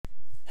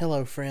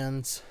Hello,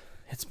 friends.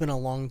 It's been a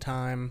long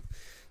time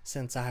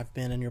since I've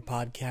been in your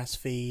podcast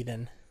feed,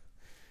 and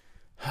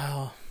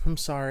I'm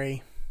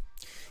sorry.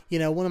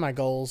 One of my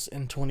goals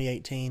in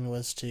 2018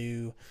 was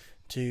to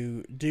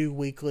do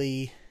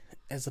weekly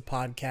as a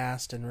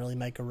podcast and really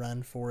make a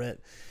run for it.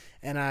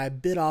 And I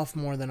bit off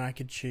more than I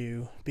could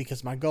chew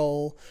because my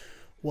goal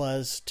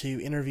was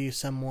to interview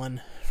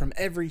someone from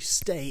every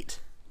state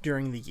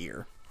during the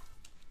year.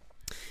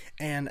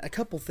 And a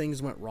couple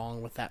things went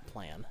wrong with that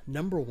plan.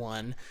 Number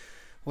one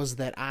was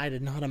that I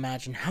did not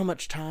imagine how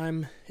much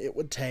time it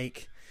would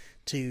take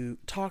to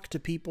talk to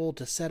people,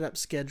 to set up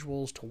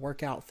schedules, to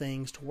work out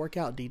things, to work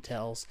out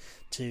details,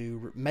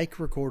 to make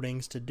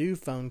recordings, to do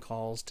phone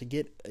calls, to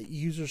get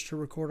users to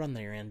record on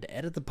their end, to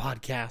edit the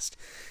podcast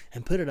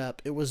and put it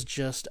up. It was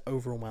just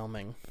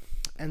overwhelming.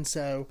 And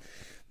so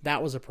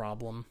that was a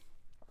problem.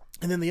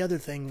 And then the other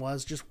thing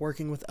was just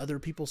working with other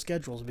people's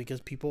schedules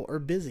because people are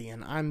busy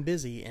and I'm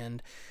busy,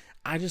 and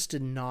I just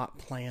did not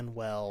plan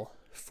well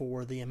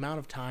for the amount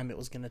of time it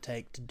was going to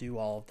take to do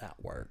all of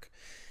that work.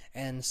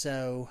 And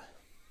so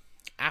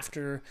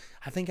after,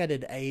 I think I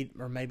did 8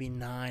 or maybe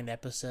 9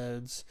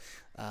 episodes,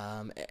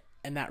 and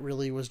that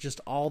really was just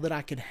all that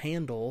I could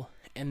handle.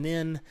 And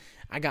then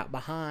I got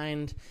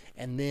behind,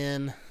 and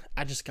then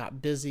I just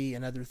got busy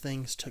and other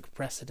things took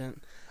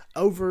precedent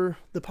over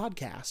the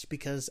podcast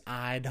because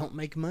I don't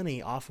make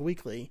money off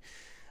weekly.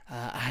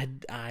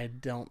 I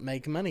don't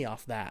make money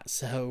off that.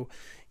 So,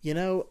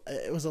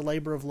 it was a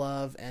labor of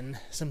love, and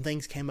some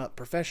things came up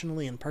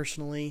professionally and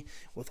personally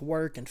with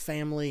work and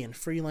family and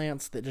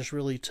freelance that just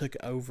really took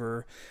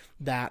over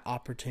that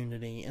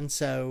opportunity. And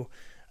so,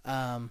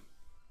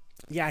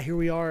 here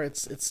we are.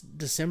 It's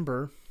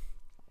December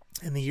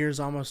and the year's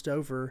almost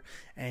over,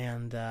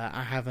 and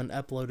I haven't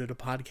uploaded a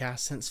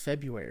podcast since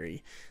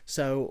February.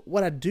 So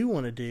what I do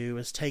want to do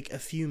is take a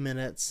few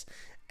minutes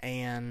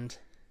and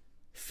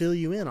fill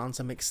you in on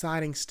some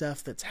exciting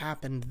stuff that's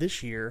happened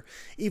this year.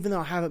 Even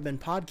though I haven't been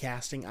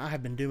podcasting, I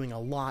have been doing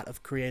a lot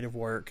of creative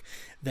work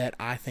that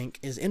I think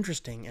is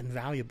interesting and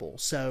valuable.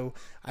 So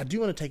I do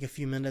want to take a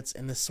few minutes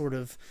in this sort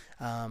of,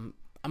 I'm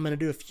going to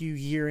do a few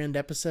year-end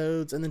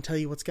episodes and then tell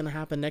you what's going to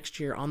happen next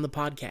year on the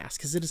podcast,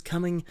 because it is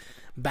coming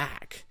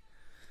back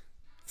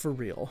for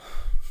real.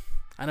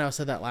 I know I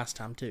said that last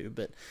time too,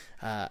 but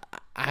I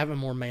have a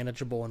more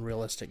manageable and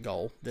realistic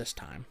goal this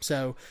time.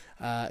 So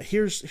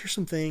here's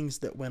some things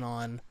that went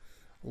on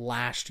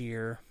last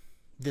year,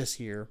 this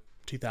year,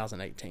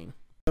 2018.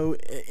 So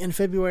in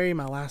February,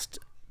 my last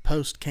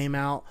post came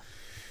out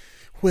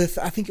with,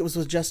 I think it was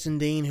with Justin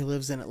Dean, who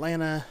lives in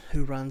Atlanta,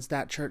 who runs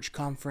that church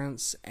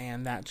conference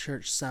and that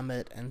church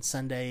summit and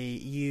Sunday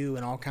U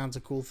and all kinds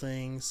of cool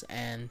things.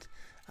 And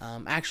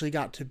actually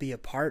got to be a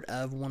part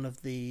of one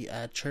of the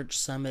church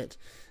summit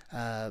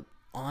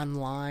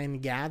online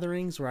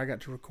gatherings where I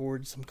got to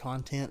record some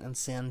content and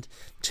send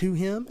to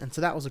him. And so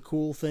that was a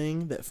cool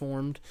thing that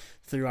formed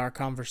through our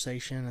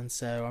conversation. And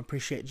so I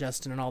appreciate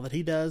Justin and all that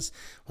he does.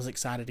 Was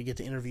excited to get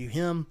to interview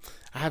him.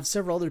 I have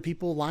several other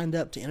people lined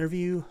up to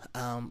interview,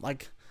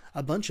 like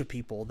a bunch of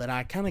people that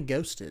I kind of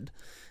ghosted.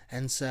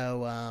 And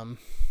so,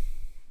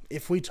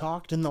 if we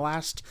talked in the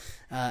last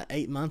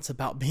 8 months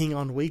about being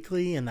on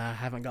weekly and I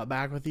haven't got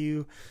back with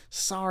you,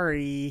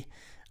 sorry.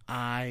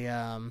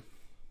 I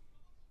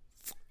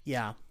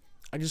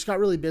just got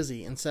really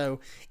busy. And so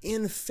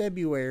in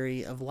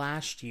February of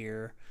last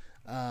year,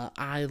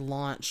 I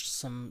launched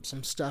some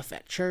stuff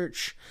at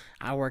church.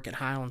 I work at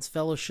Highlands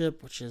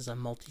Fellowship, which is a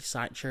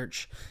multi-site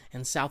church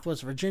in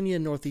Southwest Virginia,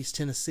 Northeast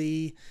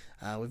Tennessee.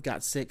 We've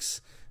got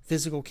 6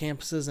 physical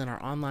campuses and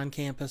our online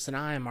campus, and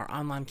I am our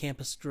online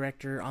campus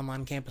director,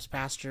 online campus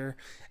pastor,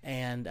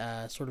 and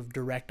sort of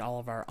direct all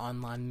of our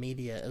online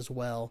media as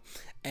well.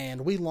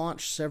 And we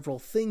launched several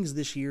things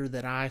this year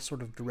that I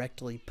sort of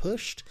directly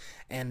pushed,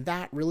 and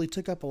that really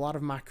took up a lot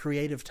of my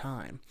creative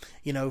time.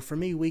 For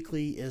me,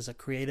 weekly is a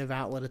creative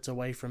outlet. It's a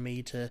way for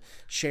me to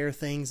share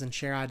things and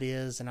share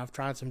ideas, and I've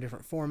tried some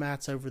different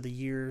formats over the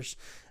years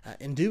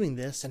in doing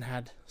this and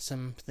had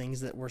some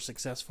things that were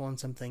successful and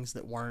some things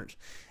that weren't.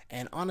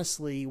 And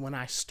honestly, when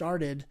I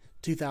started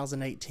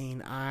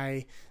 2018,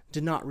 I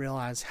did not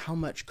realize how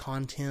much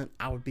content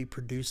I would be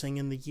producing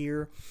in the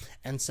year.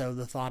 And so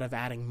the thought of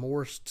adding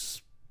more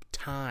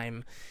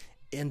time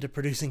into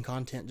producing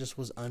content just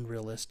was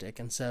unrealistic.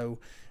 And so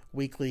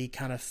weekly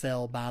kind of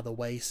fell by the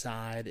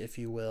wayside, if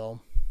you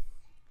will,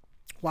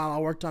 while I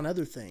worked on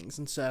other things.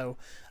 And so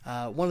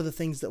one of the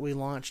things that we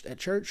launched at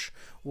church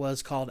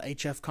was called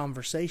HF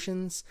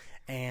Conversations,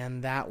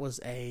 and that was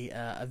a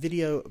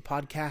video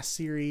podcast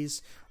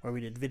series where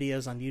we did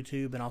videos on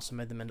YouTube and also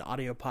made them into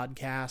audio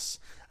podcasts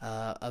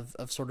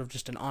of sort of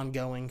just an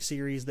ongoing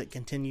series that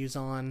continues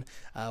on,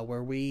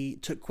 where we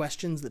took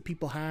questions that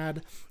people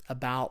had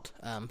about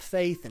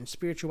faith and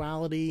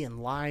spirituality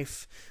and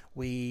life.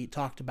 We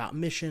talked about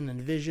mission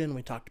and vision.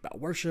 We talked about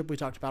worship. We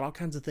talked about all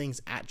kinds of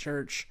things at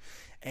church.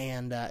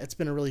 And it's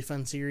been a really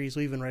fun series.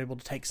 We even were able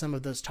to take some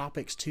of those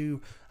topics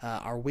to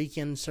our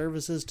weekend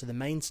services, to the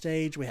main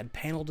stage. We had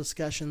panel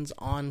discussions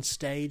on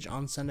stage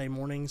on Sunday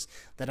mornings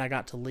that I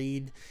got to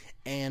lead.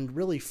 And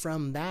really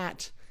from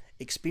that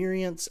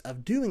experience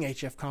of doing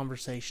HF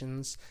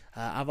Conversations,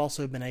 I've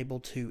also been able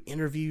to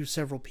interview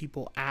several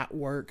people at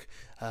work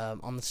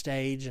on the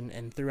stage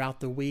and throughout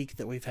the week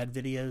that we've had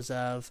videos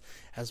of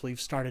as we've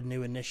started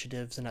new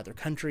initiatives in other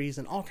countries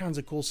and all kinds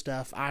of cool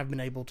stuff. I've been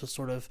able to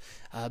sort of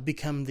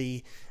become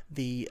the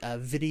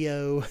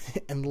video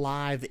and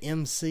live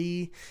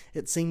MC,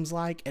 it seems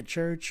like, at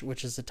church,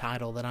 which is a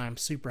title that I'm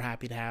super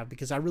happy to have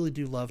because I really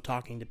do love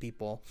talking to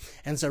people.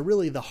 And so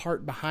really the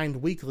heart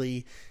behind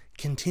Weekly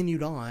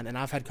continued on, and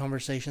I've had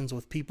conversations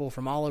with people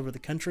from all over the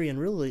country and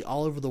really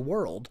all over the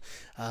world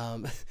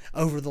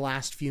over the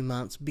last few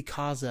months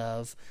because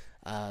of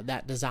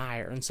that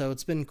desire. And so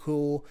it's been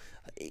cool,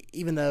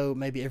 even though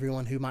maybe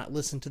everyone who might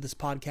listen to this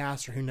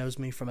podcast or who knows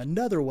me from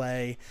another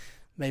way,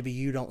 maybe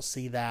you don't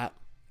see that.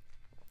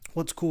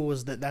 What's cool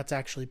is that that's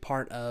actually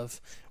part of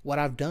what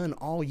I've done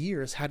all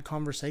year, is had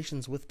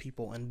conversations with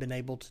people and been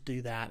able to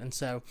do that. And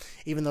so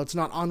even though it's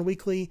not on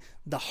Weekly,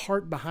 the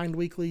heart behind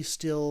Weekly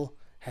still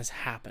has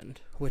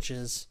happened, which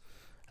is,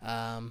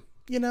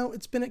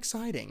 it's been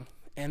exciting,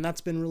 and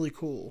that's been really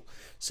cool.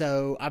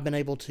 So I've been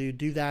able to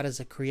do that as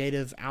a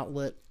creative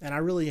outlet, and I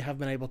really have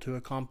been able to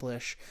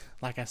accomplish,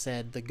 like I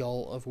said, the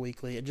goal of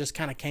Weekly. It just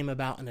kind of came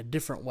about in a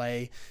different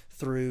way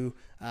through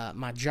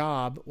my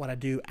job. What I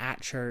do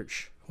at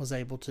church was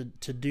able to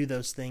do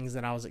those things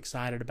that I was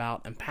excited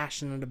about and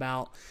passionate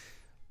about.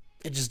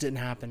 It just didn't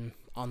happen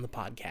on the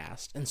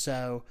podcast. And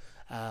so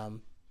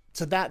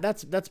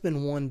that's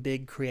been one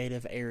big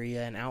creative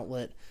area and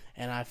outlet,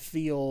 and I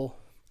still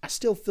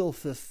feel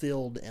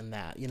fulfilled in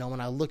that. When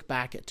I look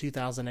back at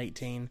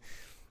 2018,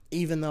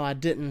 even though I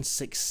didn't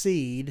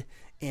succeed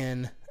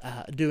in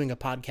doing a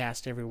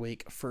podcast every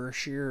week, for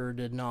sure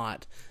did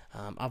not.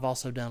 I've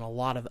also done a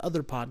lot of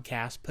other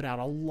podcasts, put out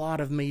a lot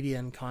of media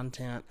and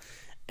content,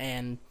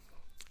 and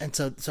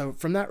so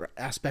from that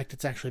aspect,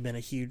 it's actually been a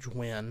huge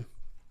win.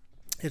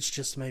 It's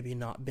just maybe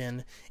not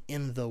been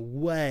in the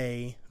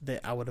way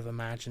that I would have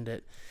imagined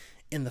it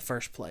in the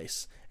first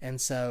place.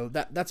 And so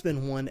that's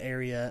been one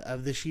area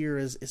of this year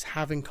is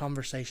having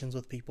conversations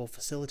with people,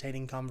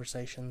 facilitating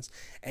conversations,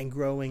 and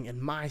growing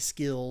in my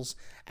skills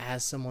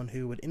as someone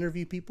who would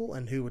interview people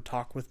and who would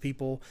talk with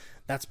people.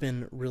 That's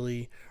been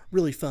really,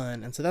 really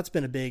fun. And so that's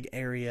been a big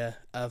area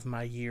of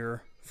my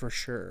year for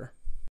sure.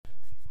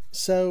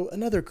 So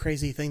another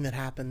crazy thing that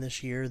happened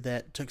this year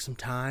that took some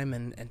time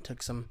and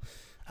took some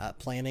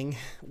planning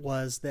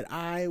was that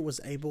I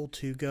was able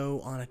to go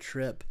on a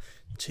trip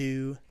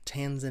to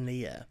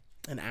Tanzania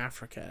in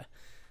Africa.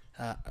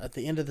 At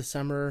the end of the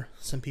summer,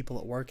 some people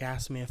at work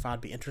asked me if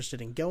I'd be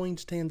interested in going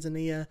to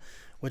Tanzania,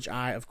 which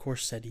I, of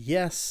course, said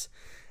yes.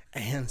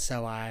 And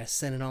so I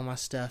sent in all my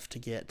stuff to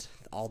get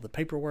all the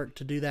paperwork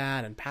to do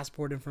that and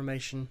passport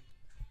information.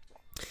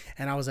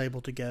 And I was able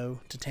to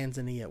go to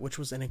Tanzania, which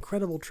was an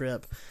incredible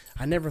trip.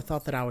 I never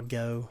thought that I would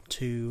go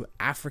to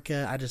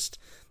Africa.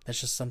 That's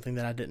just something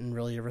that I didn't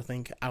really ever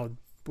think I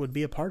would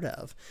be a part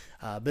of.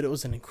 But it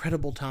was an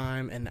incredible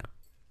time, and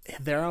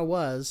there I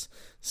was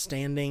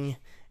standing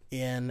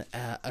in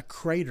a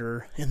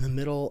crater in the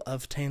middle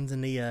of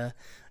Tanzania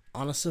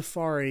on a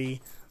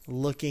safari,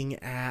 looking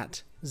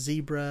at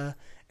zebra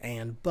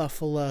and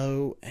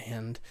buffalo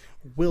and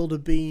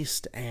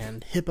wildebeest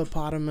and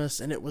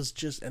hippopotamus, and it was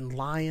just, and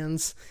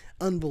lions,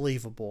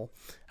 unbelievable.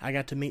 I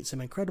got to meet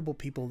some incredible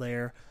people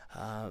there.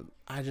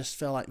 I just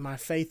felt like my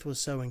faith was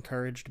so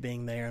encouraged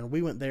being there, and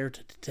we went there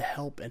to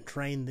help and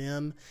train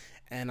them,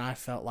 and I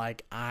felt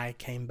like I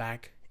came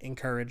back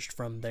encouraged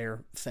from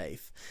their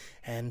faith.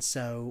 And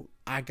so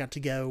I got to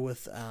go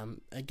with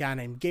a guy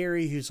named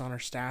Gary, who's on our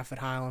staff at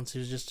Highlands,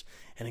 who's just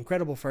an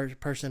incredible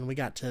person. We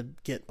got to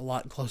get a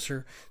lot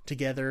closer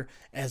together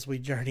as we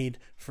journeyed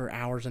for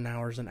hours and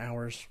hours and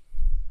hours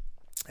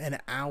and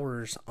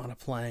hours on a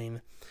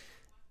plane.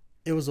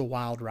 It was a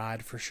wild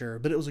ride for sure,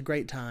 but it was a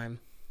great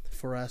time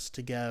for us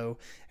to go,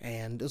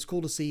 and it was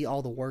cool to see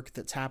all the work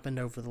that's happened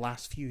over the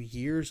last few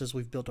years as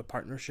we've built a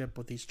partnership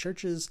with these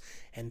churches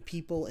and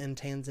people in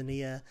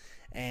Tanzania.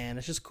 And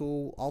it's just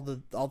cool, all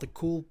the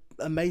cool,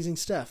 amazing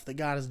stuff that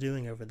God is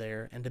doing over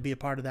there, and to be a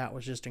part of that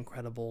was just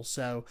incredible.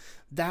 So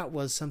that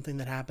was something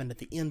that happened at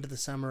the end of the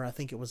summer. I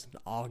think it was in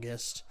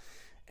August,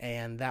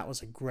 and that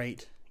was a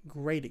great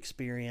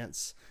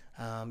experience.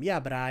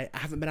 But I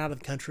haven't been out of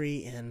the country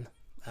in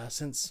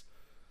since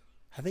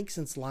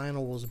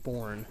Lionel was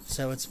born.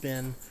 So it's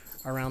been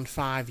around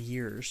 5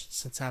 years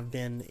since I've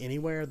been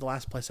anywhere. The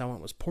last place I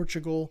went was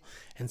Portugal,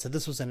 and so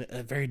this was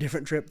a very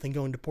different trip than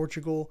going to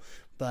Portugal.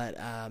 But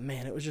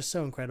man, it was just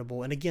so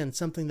incredible. And again,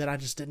 something that I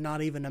just did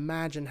not even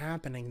imagine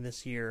happening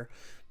this year.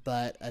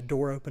 But a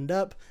door opened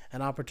up,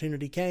 an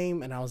opportunity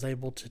came, and I was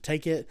able to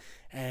take it.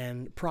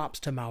 And props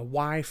to my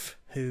wife,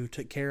 who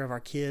took care of our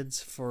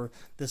kids for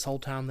this whole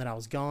time that I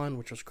was gone,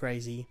 which was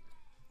crazy.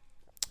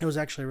 It was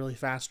actually a really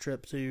fast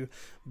trip too,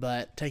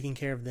 but taking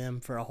care of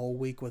them for a whole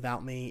week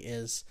without me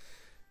is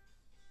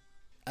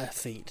a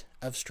feat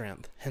of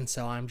strength. And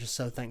so I'm just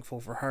so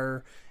thankful for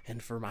her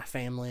and for my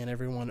family and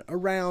everyone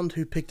around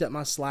who picked up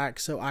my slack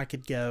so I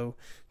could go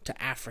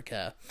to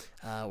Africa,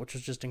 which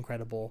was just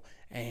incredible.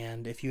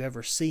 And if you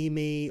ever see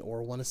me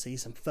or want to see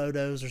some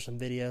photos or some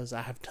videos,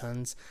 I have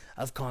tons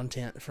of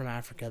content from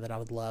Africa that I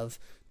would love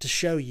to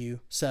show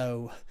you.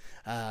 So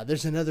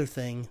there's another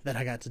thing that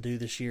I got to do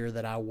this year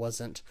that I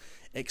wasn't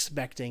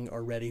expecting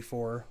or ready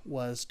for,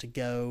 was to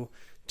go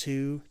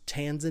to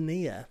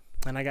Tanzania.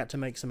 And I got to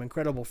make some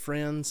incredible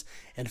friends.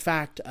 In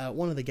fact,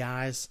 one of the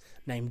guys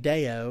named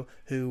Deo,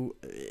 who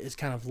is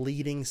kind of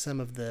leading some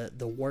of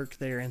the work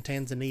there in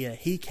Tanzania,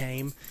 he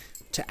came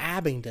to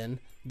Abingdon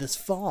this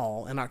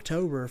fall in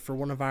October for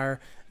one of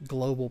our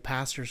global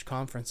pastors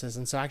conferences.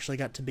 And so I actually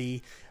got to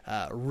be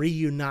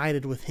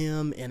reunited with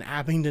him in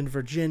Abingdon,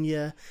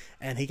 Virginia,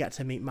 and he got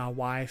to meet my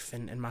wife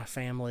and my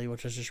family,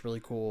 which was just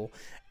really cool.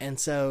 And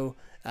so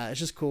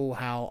it's just cool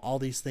how all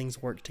these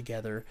things work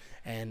together,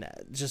 and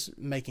just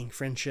making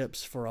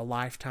friendships for a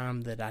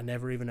lifetime that I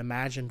never even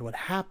imagined would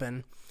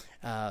happen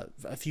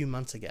a few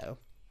months ago.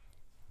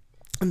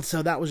 And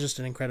so that was just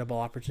an incredible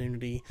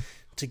opportunity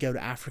to go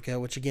to Africa,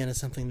 which again is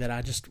something that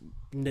I just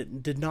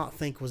did not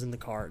think was in the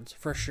cards.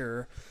 For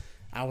sure,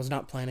 I was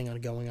not planning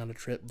on going on a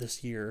trip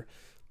this year,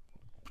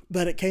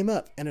 but it came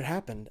up and it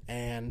happened,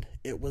 and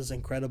it was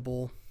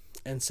incredible.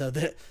 And so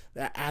that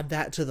add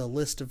that to the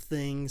list of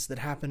things that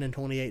happened in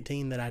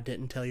 2018 that I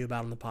didn't tell you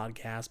about on the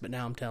podcast, but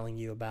now I'm telling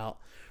you about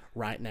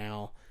right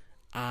now.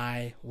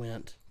 I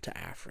went to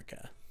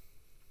Africa.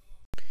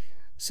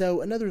 So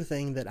another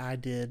thing that I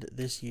did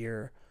this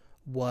year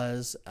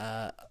was,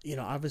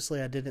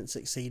 obviously I didn't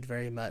succeed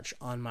very much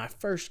on my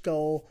first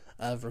goal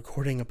of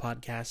recording a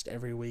podcast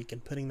every week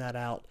and putting that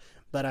out,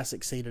 but I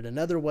succeeded in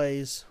other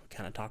ways. We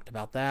kind of talked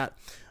about that.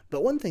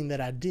 But one thing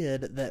that I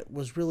did that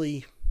was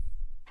really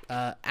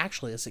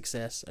actually a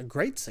success, a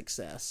great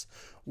success,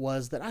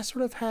 was that I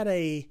sort of had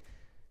a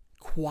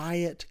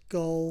quiet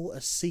goal,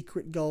 a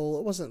secret goal.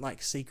 It wasn't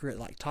like secret,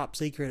 like top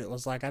secret. It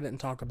was like I didn't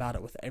talk about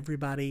it with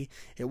everybody.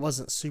 It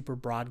wasn't super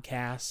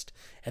broadcast.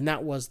 And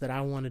that was that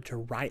I wanted to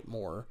write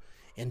more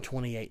in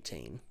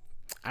 2018.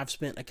 I've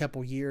spent a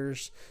couple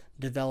years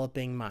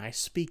developing my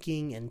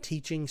speaking and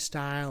teaching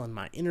style and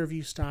my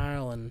interview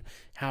style and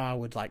how I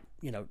would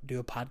do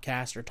a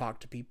podcast or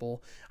talk to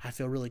people. I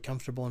feel really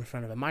comfortable in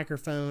front of a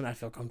microphone. I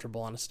feel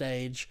comfortable on a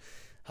stage.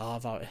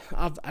 I've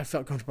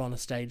felt comfortable on a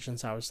stage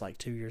since I was like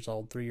 2 years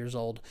old, 3 years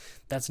old.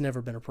 That's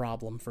never been a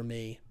problem for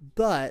me.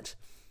 But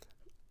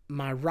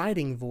my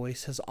writing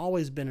voice has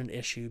always been an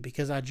issue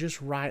because I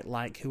just write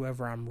like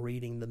whoever I'm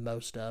reading the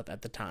most of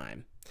at the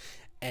time.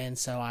 And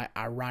so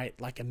I write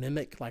like a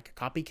mimic, like a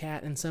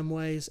copycat in some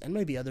ways, and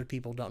maybe other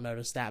people don't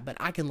notice that, but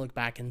I can look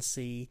back and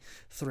see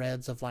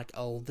threads of like,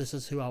 oh, this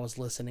is who I was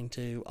listening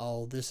to,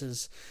 oh, this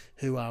is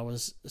who I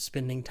was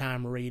spending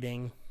time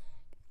reading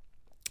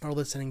or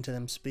listening to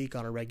them speak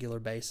on a regular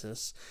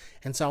basis.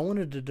 And so I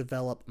wanted to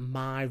develop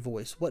my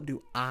voice. What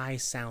do I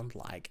sound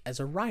like as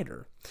a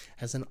writer,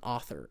 as an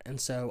author?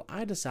 And so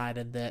I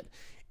decided that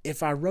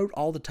if I wrote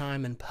all the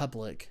time in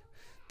public,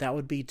 that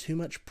would be too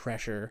much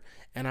pressure,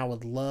 and I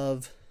would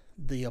love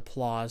the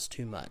applause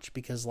too much,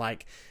 because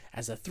like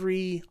as a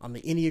 3 on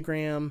the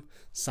Enneagram,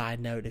 side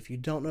note, if you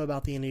don't know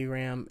about the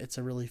Enneagram, it's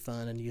a really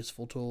fun and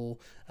useful tool,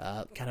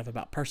 kind of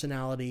about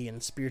personality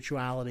and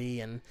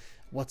spirituality and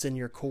what's in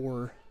your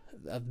core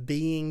of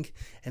being.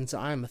 And so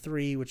I'm a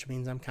 3, which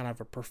means I'm kind of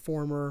a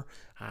performer.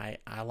 I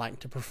like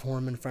to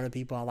perform in front of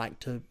people. I like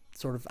to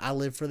I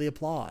live for the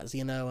applause,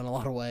 in a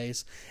lot of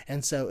ways.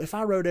 And so if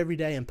I wrote every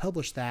day and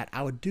published that,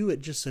 I would do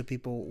it just so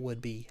people would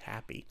be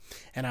happy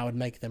and I would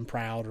make them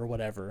proud or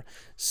whatever.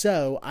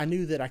 So I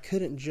knew that I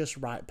couldn't just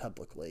write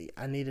publicly.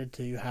 I needed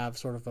to have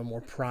sort of a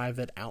more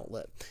private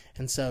outlet.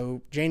 And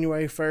so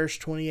January 1st,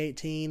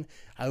 2018,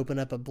 I open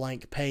up a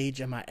blank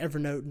page in my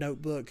Evernote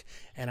notebook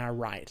and I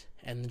write.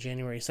 And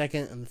January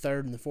 2nd and the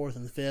 3rd and the 4th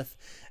and the 5th.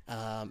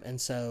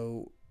 And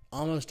so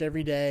almost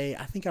every day,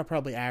 I think I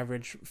probably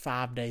average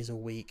 5 days a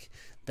week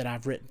that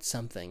I've written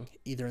something,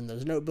 either in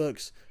those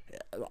notebooks.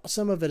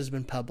 Some of it has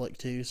been public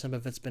too, some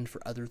of it's been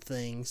for other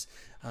things,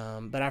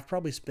 but I've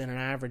probably spent an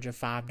average of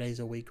 5 days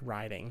a week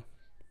writing.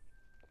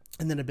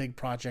 And then a big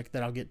project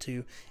that I'll get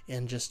to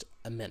in just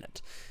a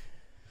minute.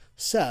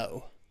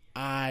 So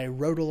I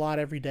wrote a lot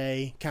every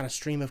day, kind of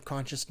stream of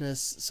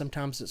consciousness.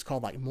 Sometimes it's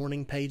called like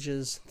morning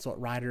pages. That's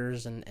what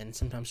writers and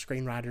sometimes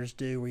screenwriters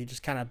do, where you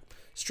just kind of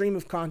stream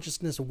of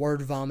consciousness,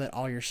 word vomit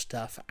all your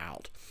stuff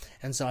out.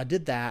 And so I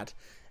did that,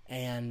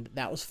 and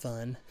that was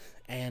fun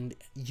and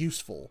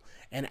useful.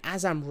 And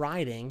as I'm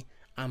writing,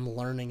 I'm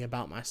learning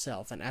about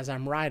myself. And as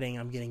I'm writing,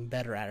 I'm getting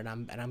better at it.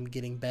 I'm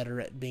getting better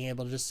at being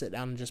able to just sit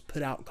down and just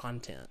put out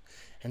content.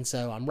 And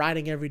so I'm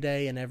writing every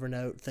day in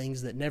Evernote,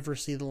 things that never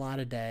see the light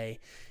of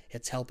day.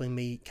 It's helping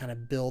me kind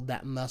of build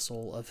that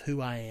muscle of who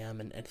I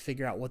am and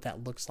figure out what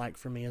that looks like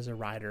for me as a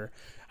writer.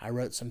 I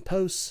wrote some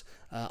posts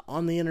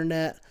on the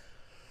internet.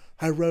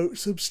 I wrote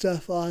some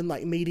stuff on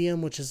like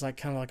Medium, which is like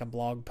kind of like a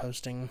blog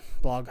hosting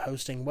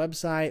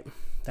website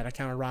that I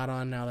kind of write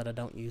on now that I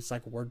don't use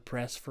like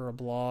WordPress for a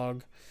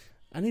blog.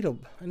 I need a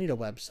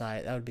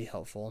website. That would be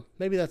helpful.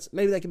 Maybe that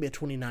can be a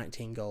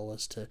 2019 goal,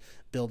 is to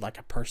build like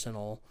a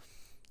personal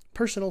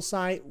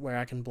site where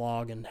I can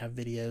blog and have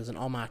videos and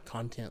all my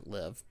content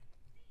live.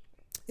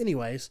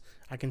 anyways,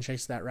 I can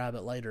chase that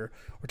rabbit later.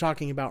 We're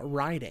talking about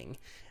writing.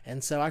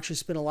 And so I actually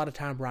spent a lot of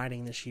time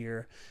writing this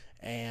year,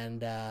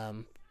 and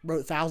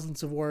wrote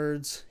thousands of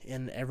words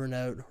in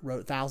Evernote,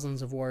 wrote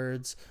thousands of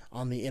words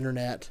on the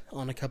internet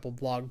on a couple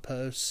blog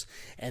posts,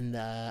 and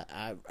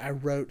I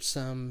wrote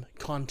some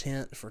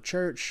content for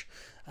church.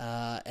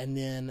 And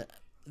then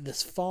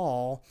this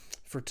fall,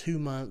 for 2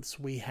 months,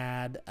 we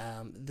had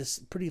this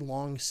pretty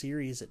long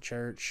series at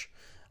church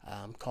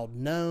called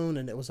Known,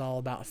 and it was all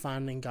about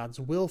finding God's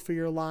will for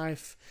your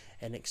life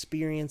and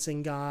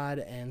experiencing God.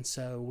 And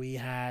so we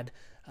had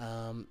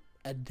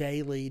a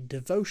daily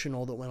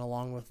devotional that went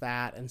along with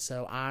that, and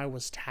so I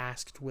was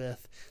tasked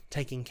with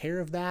taking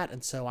care of that,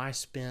 and so I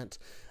spent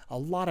a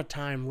lot of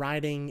time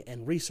writing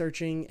and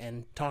researching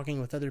and talking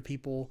with other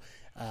people.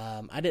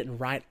 I didn't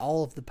write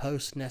all of the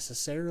posts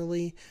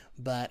necessarily,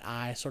 but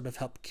I sort of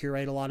helped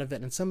curate a lot of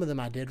it, and some of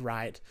them I did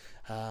write.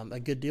 A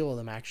good deal of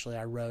them, actually,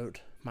 I wrote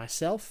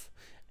myself,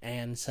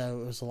 and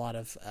so it was a lot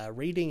of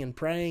reading and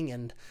praying,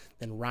 and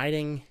then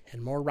writing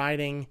and more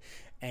writing.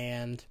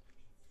 And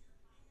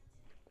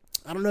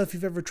I don't know if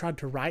you've ever tried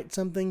to write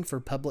something for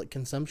public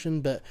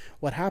consumption, but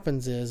what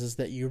happens is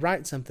that you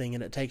write something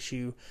and it takes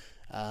you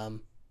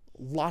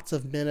lots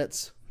of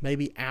minutes,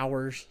 maybe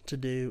hours to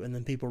do, and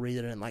then people read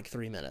it in like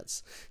 3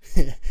 minutes.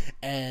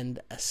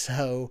 And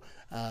so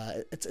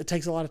it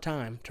takes a lot of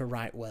time to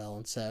write well.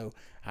 And so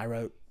I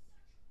wrote,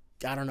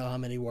 I don't know how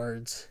many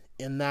words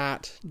in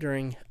that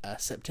during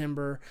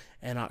September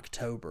and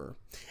October.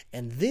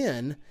 And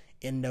then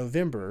in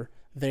November,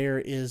 there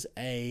is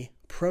a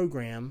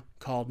program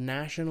called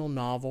National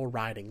Novel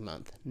Writing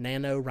Month,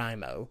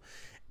 NaNoWriMo,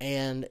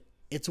 and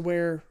it's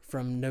where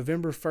from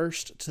November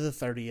 1st to the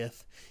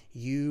 30th,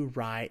 you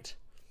write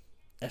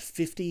a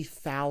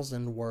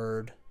 50,000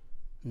 word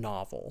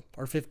novel,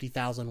 or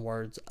 50,000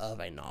 words of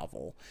a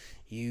novel.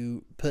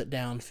 You put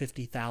down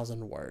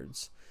 50,000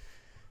 words.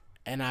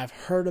 And I've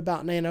heard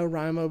about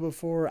NaNoWriMo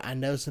before. I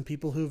know some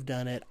people who've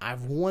done it.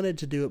 I've wanted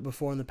to do it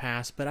before in the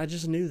past, but I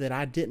just knew that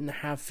I didn't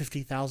have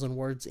 50,000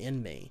 words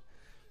in me.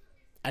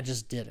 I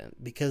just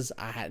didn't, because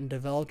I hadn't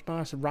developed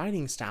my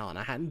writing style and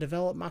I hadn't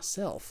developed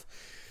myself.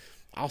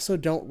 I also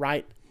don't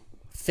write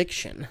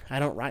fiction. I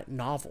don't write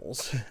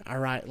novels. I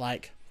write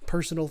like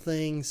personal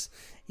things,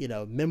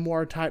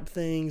 memoir type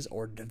things,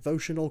 or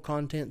devotional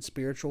content,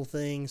 spiritual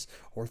things,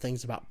 or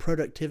things about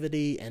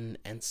productivity and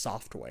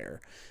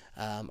software.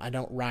 I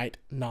don't write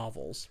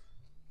novels.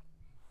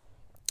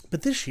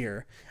 But this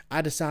year,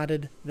 I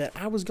decided that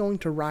I was going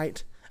to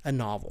write a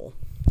novel.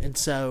 And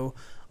so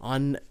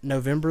on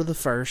November the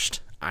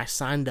 1st, I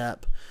signed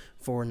up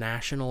for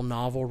National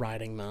Novel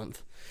Writing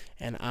Month,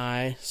 and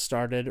I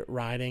started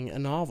writing a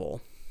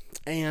novel.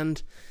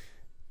 And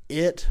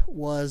it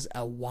was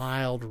a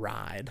wild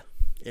ride.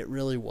 It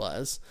really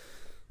was.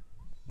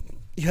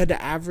 You had to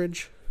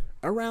average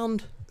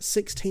around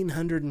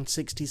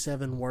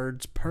 1,667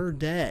 words per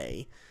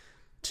day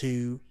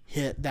to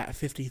hit that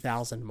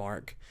 50,000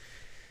 mark.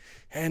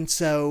 And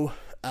so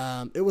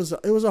it was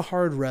a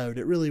hard road.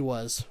 It really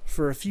was.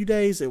 For a few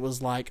days, it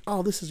was like,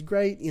 oh, this is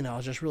great. I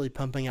was just really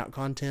pumping out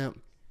content.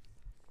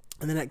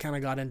 And then it kind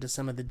of got into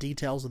some of the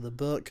details of the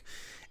book,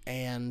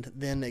 and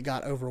then it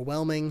got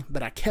overwhelming.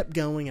 But I kept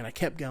going, and I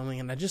kept going,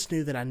 and I just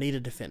knew that I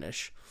needed to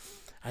finish.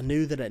 I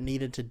knew that I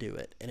needed to do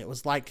it. And it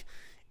was like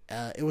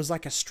a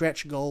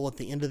stretch goal at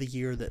the end of the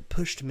year that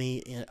pushed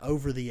me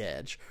over the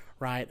edge,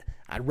 right?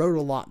 I wrote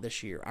a lot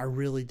this year. I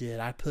really did.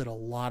 I put a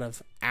lot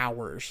of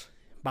hours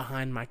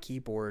behind my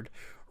keyboard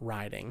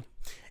writing.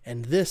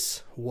 And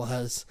this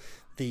was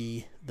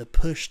the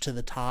push to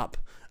the top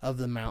of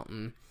the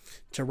mountain,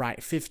 to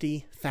write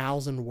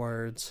 50,000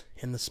 words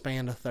in the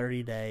span of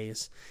 30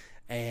 days.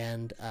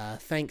 And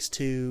thanks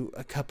to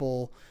a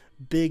couple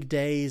big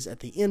days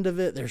at the end of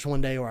it, there's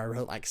one day where I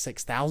wrote like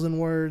 6,000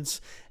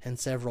 words, and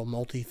several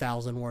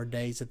multi-thousand word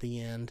days at the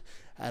end.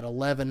 At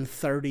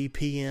 11:30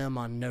 p.m.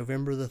 on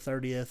November the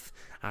 30th,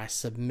 I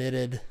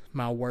submitted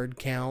my word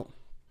count,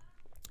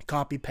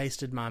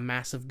 copy-pasted my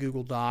massive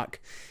Google Doc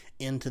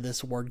into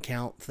this word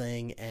count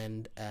thing,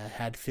 and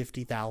had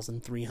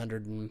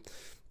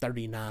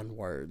 50,339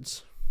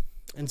 words.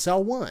 And so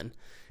I won.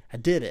 I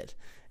did it.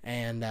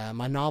 And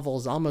my novel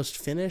is almost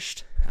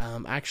finished.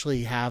 I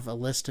actually have a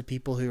list of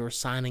people who are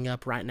signing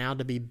up right now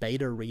to be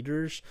beta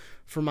readers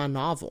for my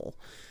novel,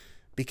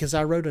 because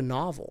I wrote a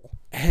novel.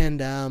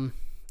 And I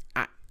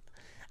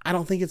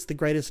don't think it's the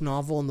greatest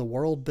novel in the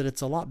world, but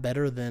it's a lot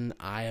better than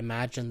I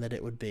imagined that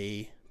it would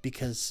be,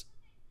 because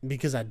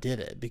I did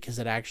it, because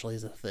it actually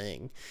is a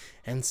thing.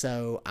 And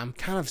so I'm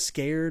kind of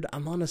scared.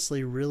 I'm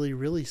honestly really,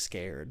 really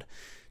scared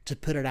to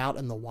put it out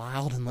in the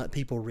wild and let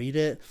people read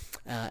it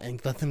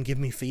and let them give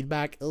me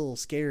feedback. A little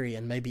scary,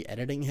 and maybe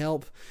editing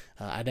help.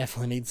 I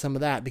definitely need some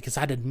of that, because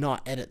I did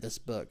not edit this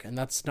book, and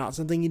that's not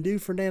something you do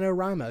for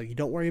NaNoWriMo. You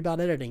don't worry about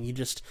editing. You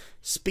just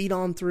speed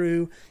on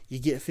through, you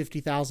get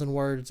 50,000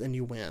 words, and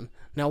you win.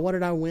 Now, what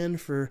did I win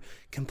for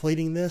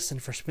completing this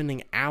and for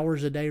spending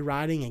hours a day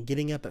writing and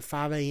getting up at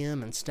 5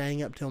 a.m. and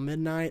staying up till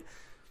midnight?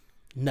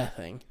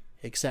 Nothing.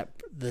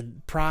 except the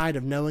pride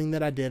of knowing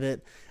that I did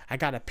it. I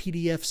got a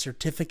PDF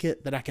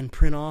certificate that I can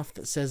print off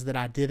that says that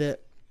I did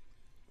it.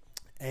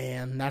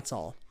 And that's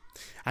all.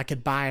 I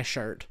could buy a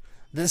shirt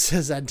that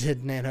says I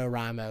did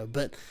NaNoWriMo,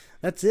 but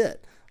that's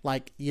it.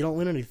 Like, you don't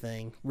win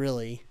anything,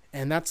 really.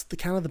 And that's the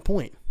kind of the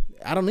point.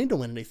 I don't need to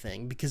win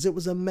anything because it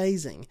was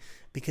amazing,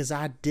 because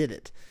I did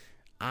it.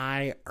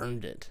 I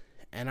earned it.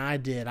 And I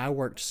did. I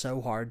worked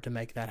so hard to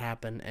make that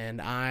happen.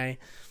 And I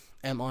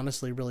am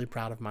honestly really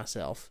proud of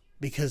myself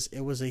because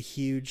it was a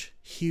huge,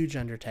 huge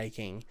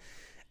undertaking.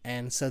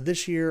 And so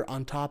this year,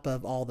 on top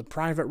of all the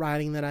private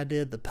writing that I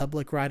did, the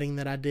public writing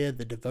that I did,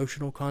 the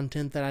devotional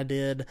content that I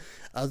did,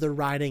 other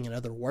writing and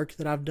other work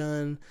that I've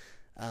done,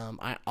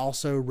 I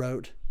also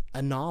wrote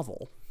a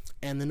novel.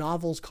 And the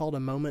novel is called A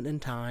Moment in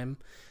Time.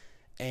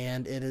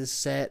 And it is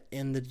set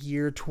in the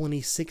year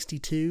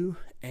 2062.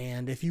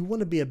 And if you want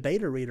to be a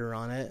beta reader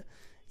on it,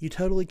 you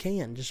totally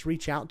can. Just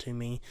reach out to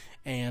me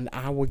and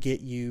I will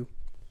get you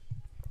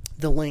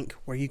the link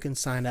where you can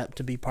sign up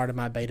to be part of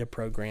my beta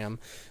program.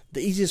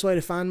 The easiest way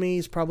to find me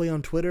is probably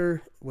on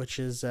Twitter, which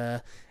is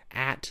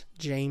at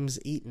James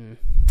Eaton.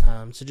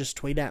 So just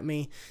tweet at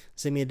me,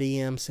 send me a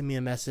DM, send me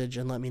a message,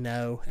 and let me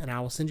know, and I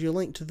will send you a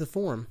link to the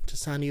form to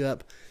sign you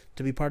up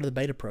to be part of the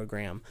beta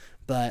program.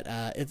 But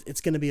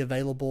it's going to be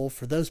available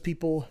for those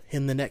people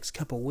in the next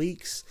couple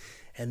weeks,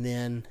 and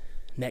then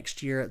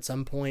next year at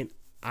some point,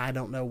 I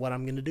don't know what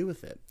I'm going to do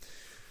with it.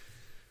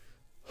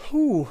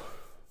 Whew.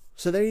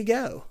 So there you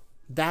go.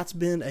 That's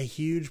been a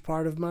huge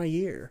part of my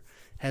year,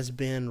 has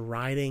been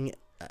writing,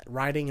 and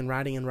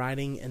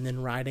then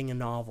writing a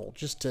novel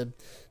just to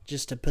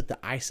put the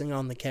icing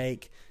on the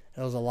cake.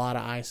 It was a lot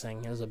of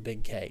icing. It was a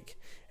big cake.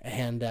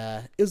 And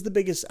it was the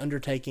biggest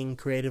undertaking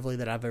creatively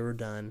that I've ever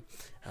done.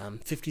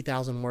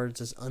 50,000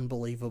 words is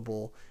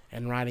unbelievable,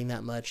 and writing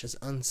that much is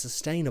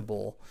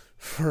unsustainable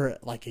for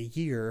like a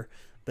year,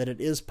 but it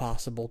is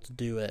possible to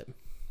do it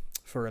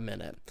for a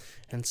minute.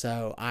 And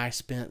so I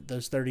spent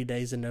those 30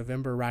 days in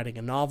November writing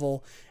a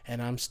novel,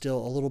 and I'm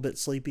still a little bit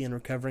sleepy and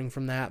recovering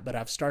from that, but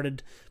I've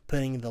started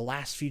putting the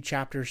last few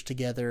chapters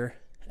together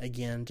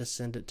again to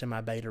send it to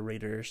my beta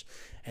readers.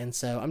 And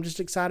so I'm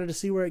just excited to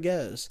see where it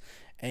goes.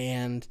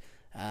 And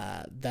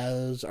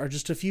those are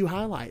just a few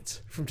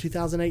highlights from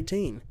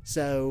 2018.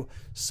 So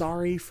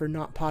sorry for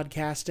not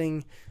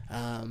podcasting.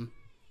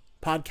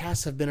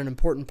 Podcasts have been an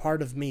important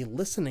part of me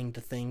listening to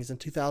things in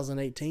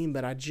 2018,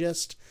 but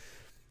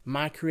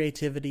my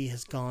creativity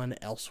has gone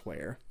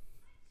elsewhere.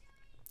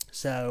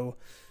 So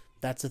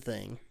that's a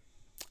thing.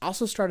 I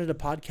also started a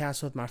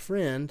podcast with my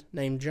friend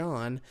named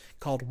John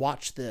called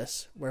Watch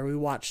This, where we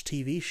watch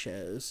TV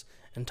shows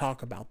and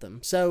talk about them.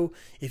 So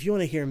if you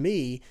want to hear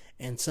me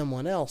and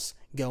someone else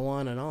go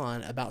on and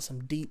on about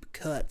some deep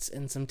cuts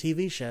in some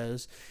TV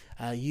shows,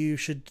 you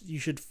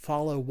should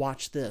follow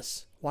Watch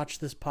This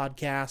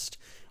podcast.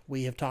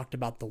 We have talked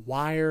about The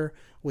Wire.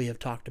 We have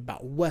talked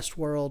about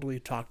Westworld.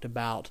 We've talked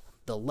about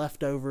The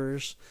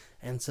Leftovers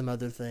and some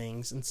other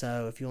things. And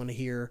so if you want to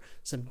hear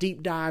some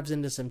deep dives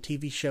into some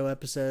TV show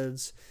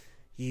episodes,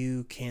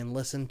 you can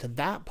listen to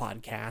that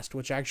podcast,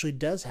 which actually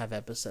does have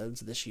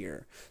episodes this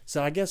year.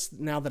 So I guess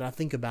now that I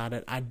think about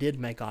it, I did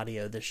make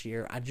audio this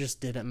year. I just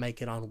didn't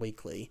make it on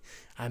weekly.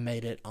 I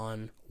made it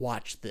on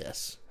Watch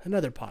This,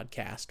 another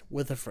podcast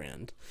with a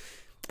friend.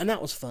 And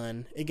that was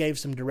fun. It gave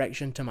some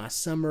direction to my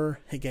summer.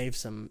 It gave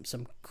some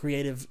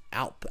creative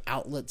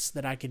outlets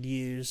that I could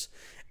use,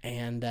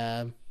 and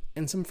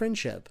some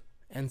friendship.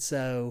 And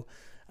so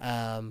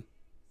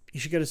you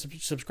should go to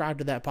subscribe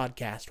to that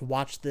podcast.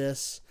 Watch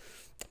This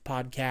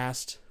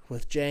podcast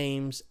with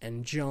James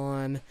and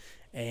John.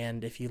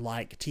 And if you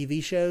like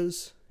TV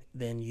shows,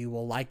 then you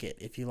will like it.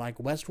 If you like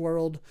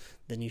Westworld,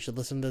 then you should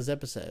listen to those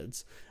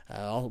episodes.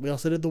 We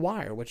also did The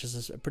Wire, which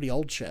is a pretty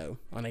old show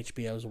on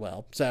HBO as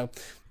well. So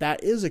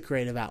that is a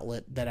creative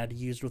outlet that I'd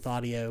used with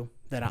audio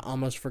that I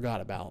almost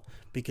forgot about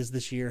because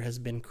this year has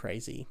been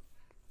crazy.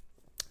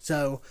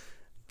 So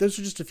those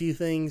are just a few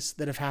things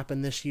that have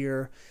happened this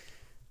year.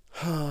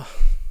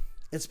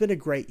 It's been a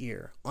great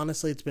year.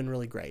 Honestly, it's been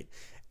really great.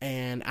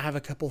 And I have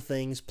a couple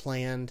things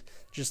planned,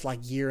 just like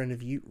year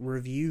in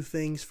review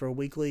things for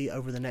weekly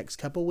over the next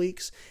couple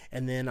weeks.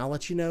 And then I'll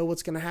let you know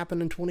what's going to happen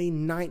in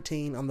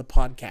 2019 on the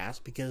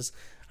podcast, because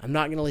I'm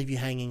not going to leave you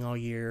hanging all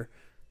year.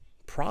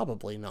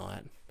 Probably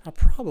not. I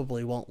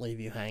probably won't leave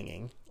you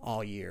hanging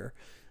all year.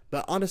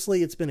 But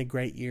honestly, it's been a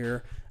great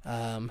year.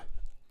 I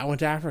went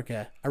to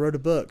Africa. I wrote a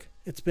book.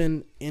 It's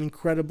been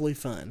incredibly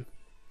fun.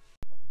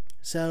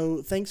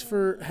 So thanks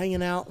for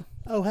hanging out.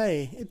 Oh,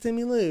 hey, it's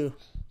Emmy Lou.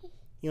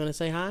 You want to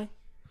say hi?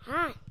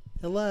 Hi.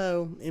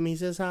 Hello. Emmy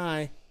says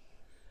hi.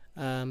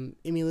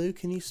 Emmy Lou,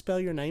 can you spell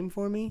your name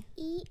for me?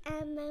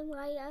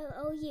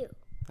 E-M-M-Y-O-U.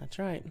 That's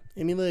right.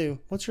 Emmy Lou,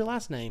 what's your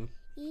last name?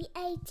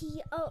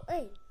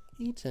 E-A-T-O-N.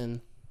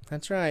 Eaton.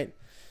 That's right.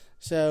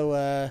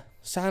 So,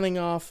 signing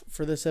off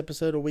for this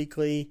episode of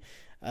Weekly.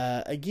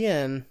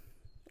 Again,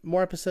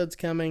 more episodes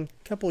coming.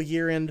 A couple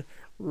year-end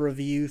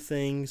review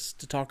things,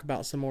 to talk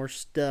about some more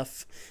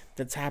stuff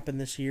that's happened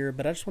this year,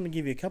 but I just want to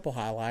give you a couple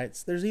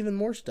highlights. There's even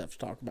more stuff to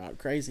talk about.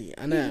 Crazy,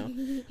 I know,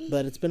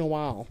 but it's been a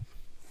while.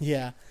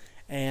 Yeah.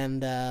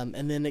 And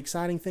then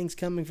exciting things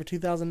coming for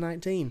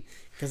 2019,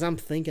 because I'm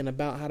thinking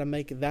about how to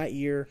make that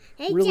year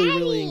Hey, really, Daddy.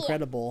 really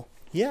incredible.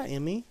 Yeah,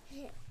 Emmy.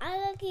 I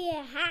look at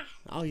your hat.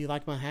 Oh, you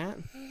like my hat?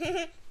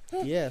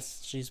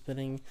 Yes, she's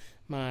putting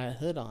my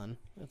hood on.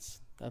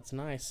 That's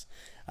nice.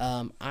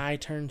 I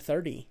turned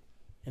 30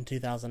 in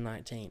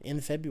 2019 in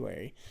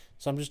February,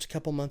 so I'm just a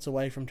couple months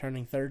away from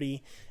turning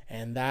 30,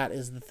 and that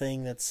is the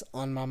thing that's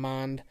on my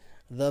mind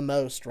the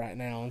most right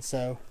now. And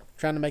so,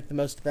 trying to make the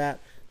most of that,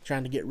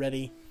 trying to get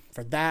ready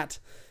for that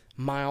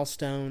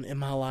milestone in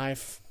my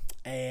life.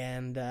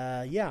 And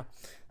yeah,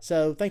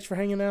 so thanks for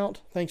hanging out.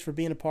 Thanks for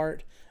being a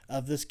part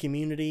of this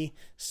community.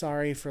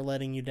 Sorry for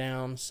letting you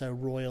down so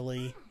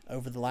royally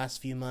over the last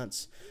few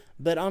months,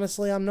 but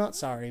honestly, I'm not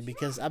sorry,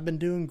 because I've been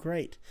doing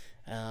great.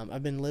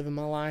 I've been living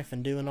my life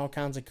and doing all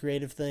kinds of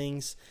creative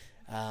things.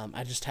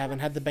 I just haven't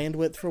had the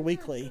bandwidth for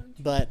weekly,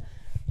 but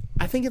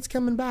I think it's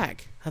coming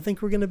back. I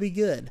think we're going to be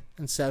good.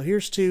 And so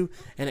here's to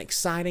an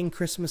exciting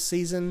Christmas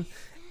season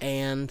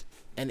and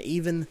an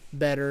even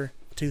better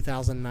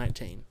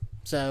 2019.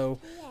 So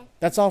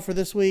that's all for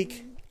this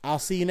week. I'll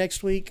see you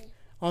next week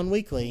on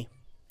Weekly.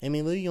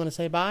 Emmy Lou, you want to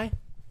say bye?